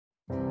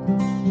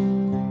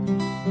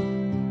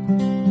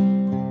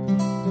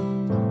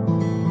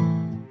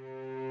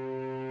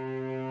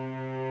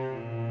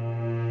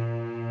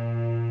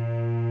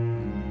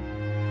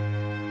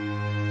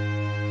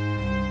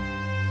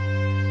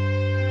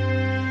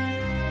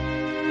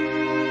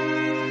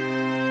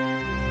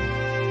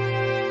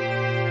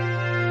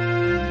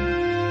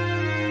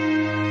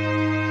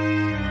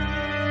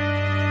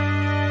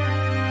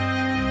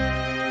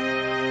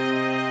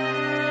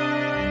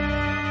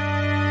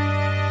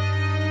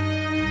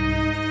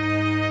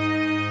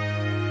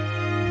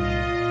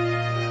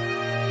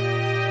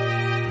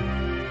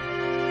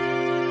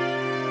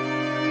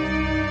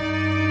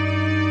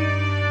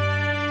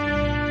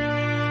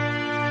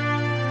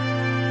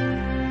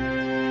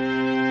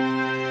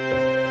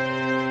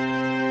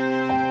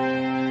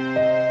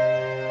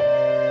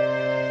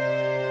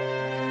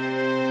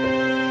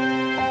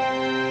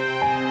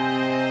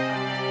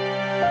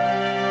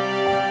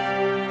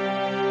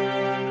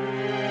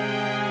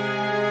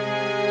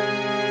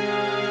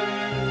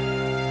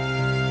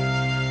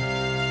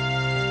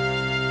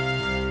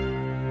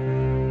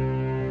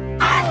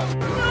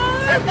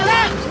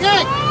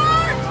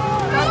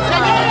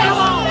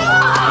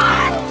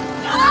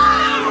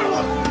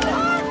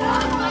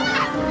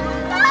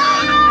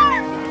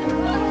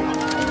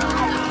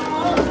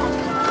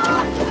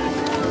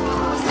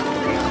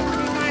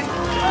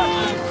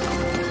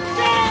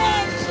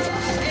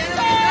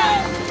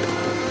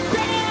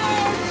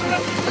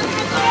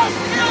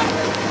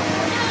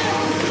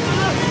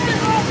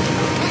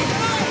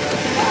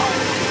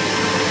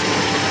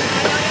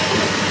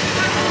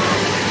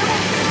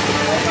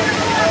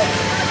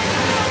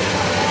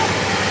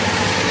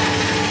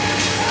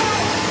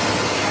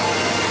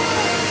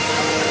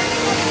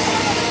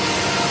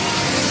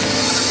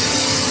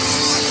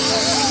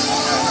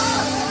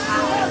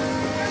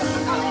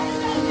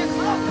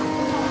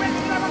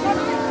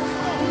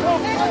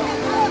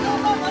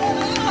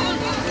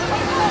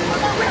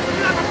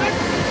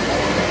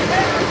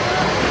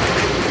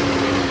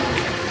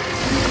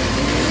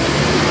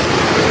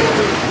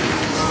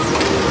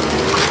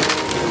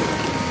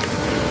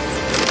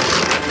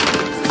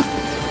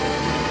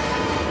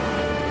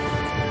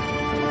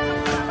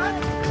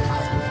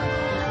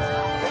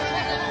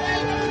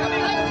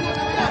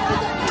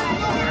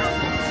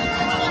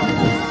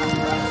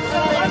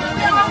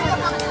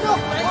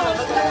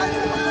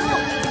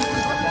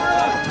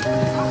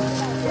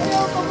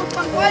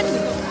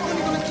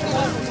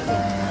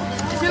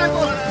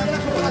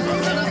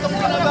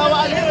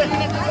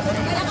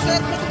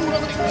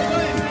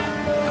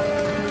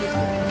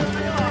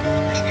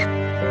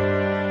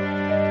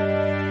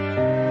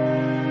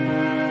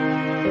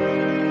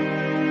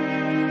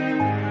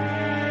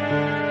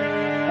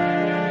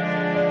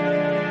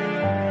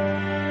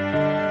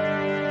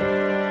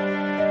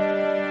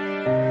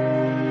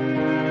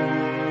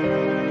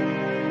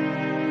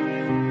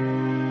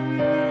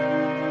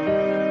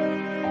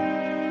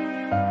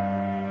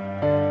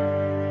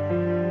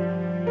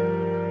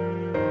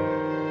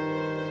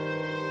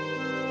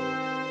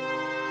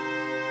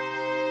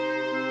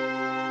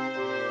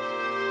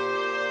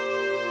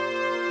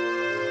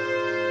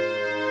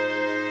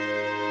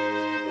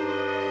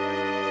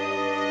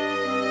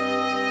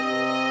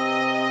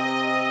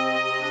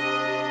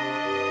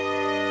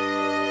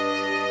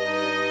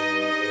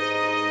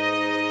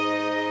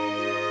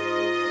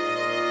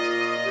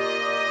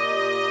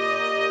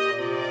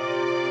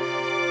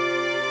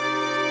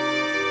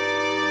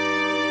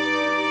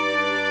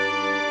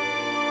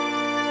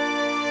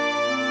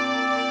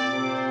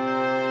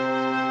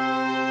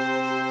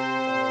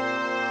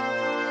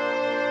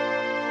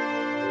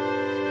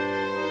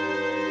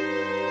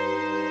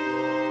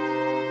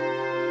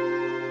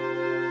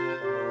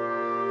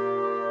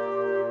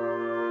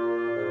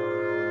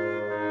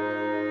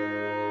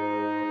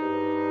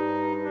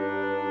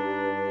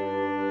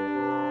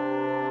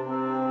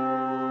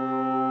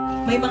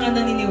May mga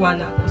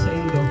naniniwala po sa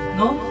Indo,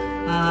 no?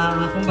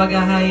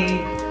 Kumbaga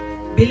ay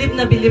bilib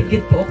na bilib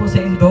gid po ako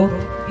sa Indo.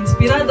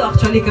 Inspirado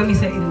actually kami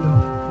sa Indo,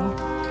 no?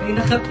 Kaya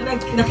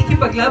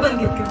nakikipaglaban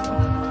gid kami.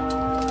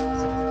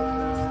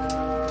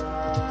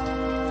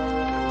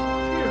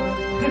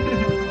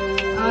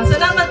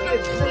 Salamat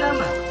gid,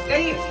 salamat.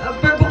 Kay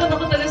parbukon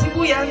ako tala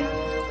Sibuyan.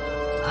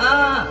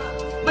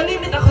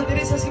 Malimit ako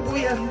diri sa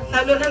Sibuyan,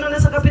 lalo na nung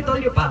nasa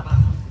Kapitolyo pa.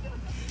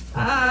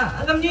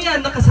 Alam niyo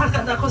yan,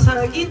 nakasaka na ako sa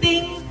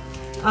Giting,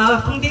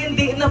 kung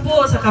di na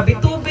po sa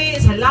Kabitubi,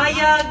 sa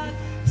Layag,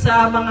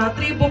 sa mga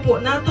tribo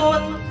po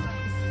naton,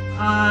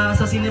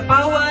 sa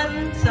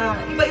Sinipawan, sa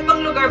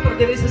iba-ibang lugar po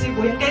diri sa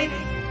Sibuyan. Kaya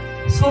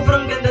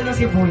sobrang ganda ng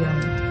Sibuyan,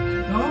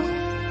 no?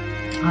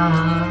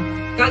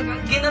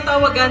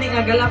 Ginatawag gani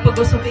nga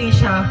Galapagos of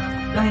Asia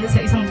dahil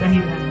sa isang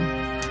dahilan.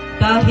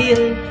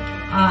 Dahil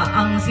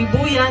ang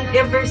Sibuyan,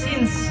 ever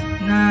since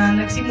na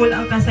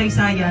nagsimula ang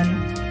kasaysayan,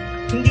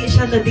 hindi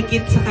siya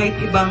nadikit sa kahit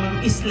ibang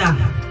isla.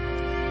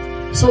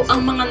 So,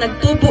 ang mga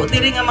nagtubo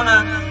diri nga mga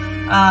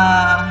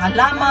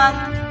halaman,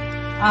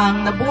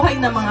 ang nabuhay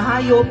na mga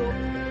hayop,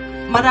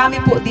 marami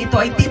po dito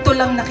ay dito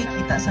lang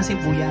nakikita sa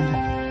Sibuyan.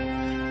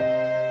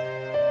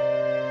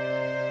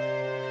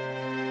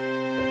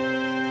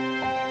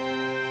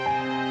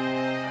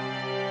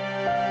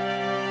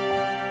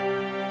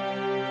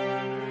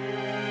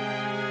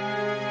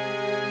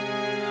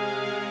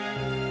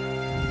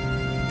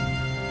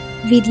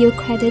 Video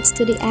credits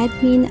to the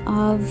admin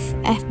of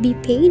FB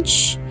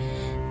page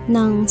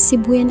ng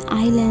Sibuyan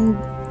Island,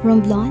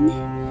 Romblon.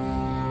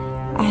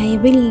 I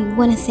really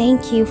want to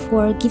thank you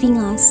for giving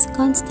us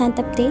constant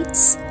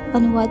updates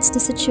on what's the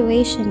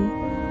situation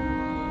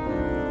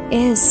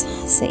is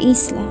sa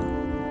isla.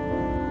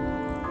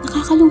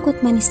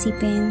 Nakakalungkot man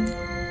isipin.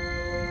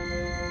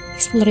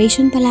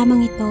 Exploration pa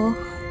lamang ito.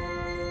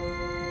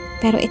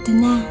 Pero ito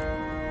na,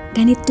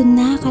 ganito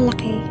na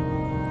kalaki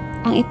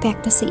ang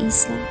epekto sa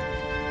isla.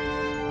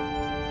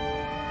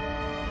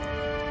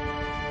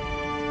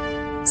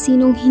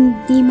 Sinong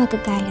hindi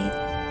magagalit?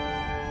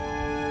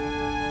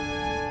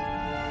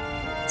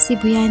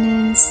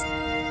 Sibuyanons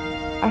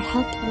are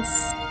helpless.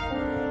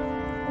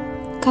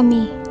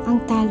 Kami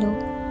ang talo.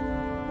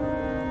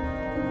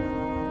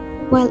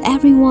 While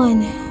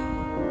everyone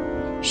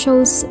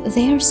shows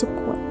their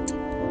support,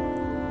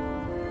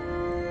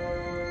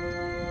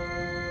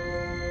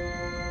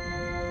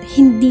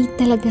 hindi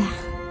talaga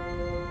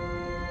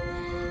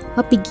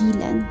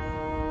mapigilan.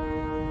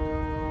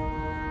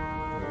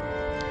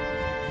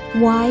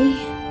 Why?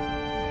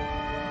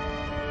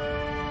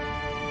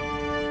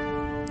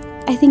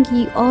 I think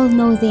you all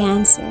know the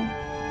answer.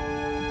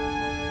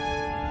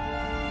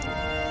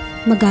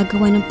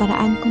 Magagawa ng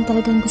paraan kung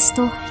talagang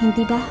gusto,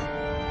 hindi ba?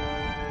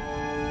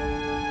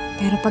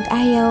 Pero pag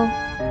ayaw,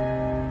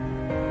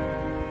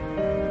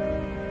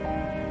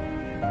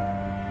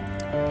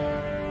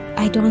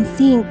 I don't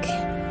think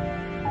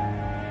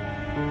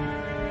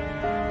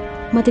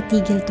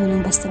matitigil to ng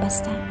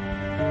basta-basta.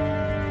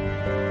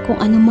 Kung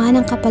ano man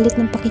ang kapalit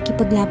ng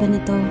pakikipaglaban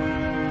nito,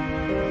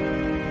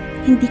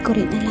 hindi ko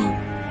rin alam.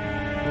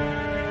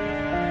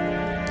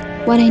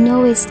 What I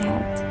know is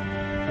that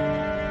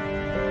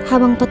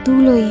habang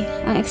patuloy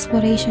ang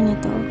exploration na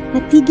to,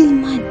 natigil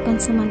man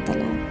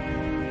pansamantala,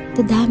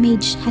 the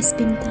damage has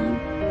been done.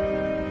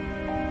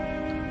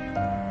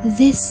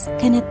 This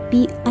cannot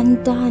be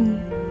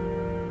undone.